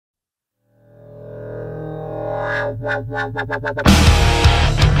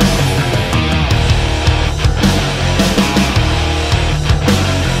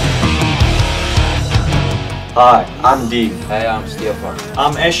Hi, I'm Dean. Hey, I'm Stefan.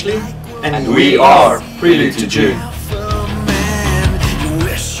 I'm Ashley, and we are Prelude to June.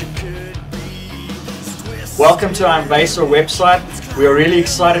 Welcome to our mBaSo website. We are really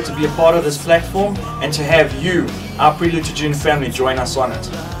excited to be a part of this platform and to have you, our Prelude to June family, join us on it.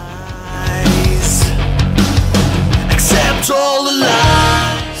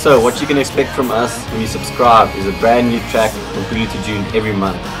 So what you can expect from us when you subscribe is a brand new track from Prelude to June every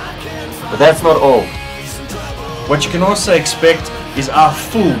month. But that's not all. What you can also expect is our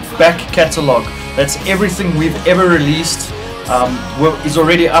full back catalogue. That's everything we've ever released is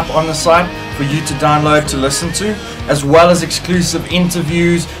already up on the site for you to download to listen to, as well as exclusive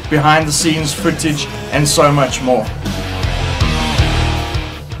interviews, behind the scenes footage, and so much more.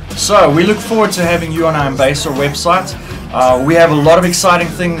 So we look forward to having you on our mBaSo website. We have a lot of exciting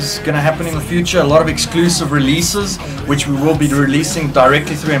things going to happen in the future, a lot of exclusive releases which we will be releasing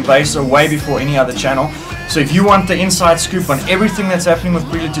directly through mBaSo way before any other channel. So if you want the inside scoop on everything that's happening with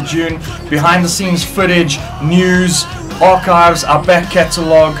Prelude to June, behind the scenes footage, news, archives, our back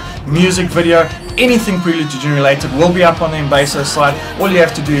catalogue, music video, anything Prelude to June related will be up on the mBaSo site. All you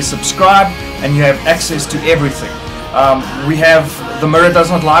have to do is subscribe and you have access to everything. We have The Mirror Does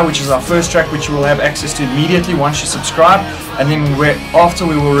Not Lie, which is our first track, which you will have access to immediately once you subscribe, and then after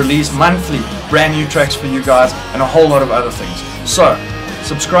we will release monthly brand new tracks for you guys and a whole lot of other things. So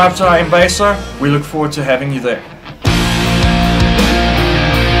subscribe to our mBaSo. We look forward to having you there.